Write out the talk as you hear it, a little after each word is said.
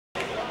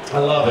I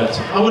love it.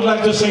 I would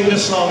like to sing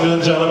this song, ladies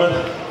and gentlemen.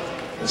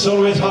 It's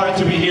always hard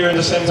to be here at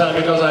the same time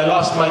because I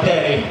lost my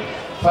daddy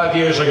 5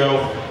 years ago.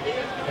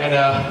 And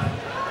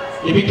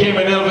he became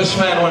an Elvis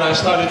fan when I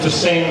started to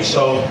sing,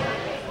 so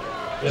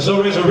it's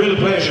always a real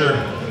pleasure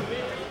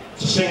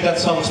to sing that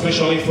song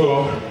especially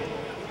for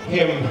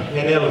him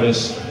and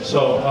Elvis.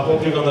 So I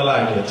hope you're gonna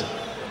like it.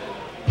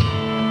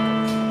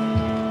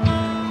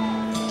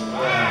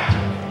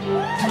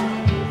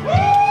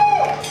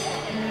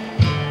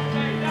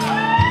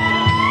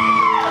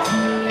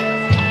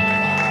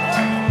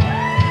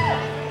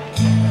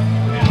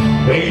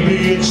 Maybe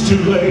it's too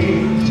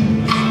late.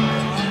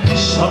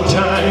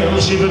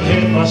 Sometimes even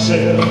hate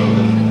myself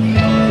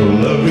for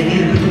loving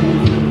you.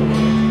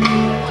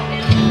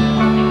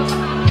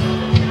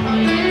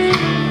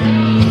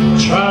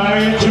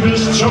 Trying to be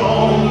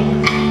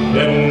strong,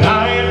 and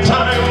night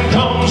time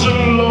comes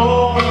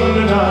along,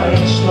 and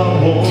I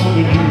start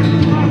wanting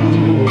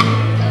you,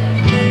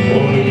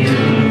 wanting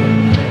you.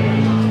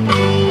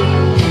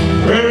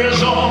 Where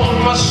is all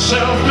my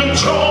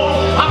self-control?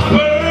 I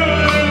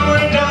burn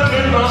way down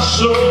in my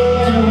soul.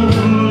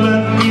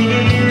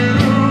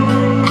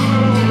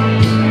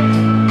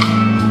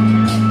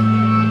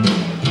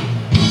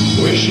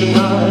 Wishing I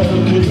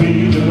could be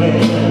the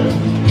man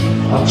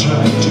I'll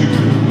try to.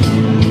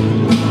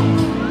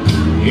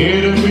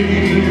 It'll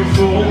be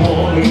for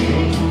morning.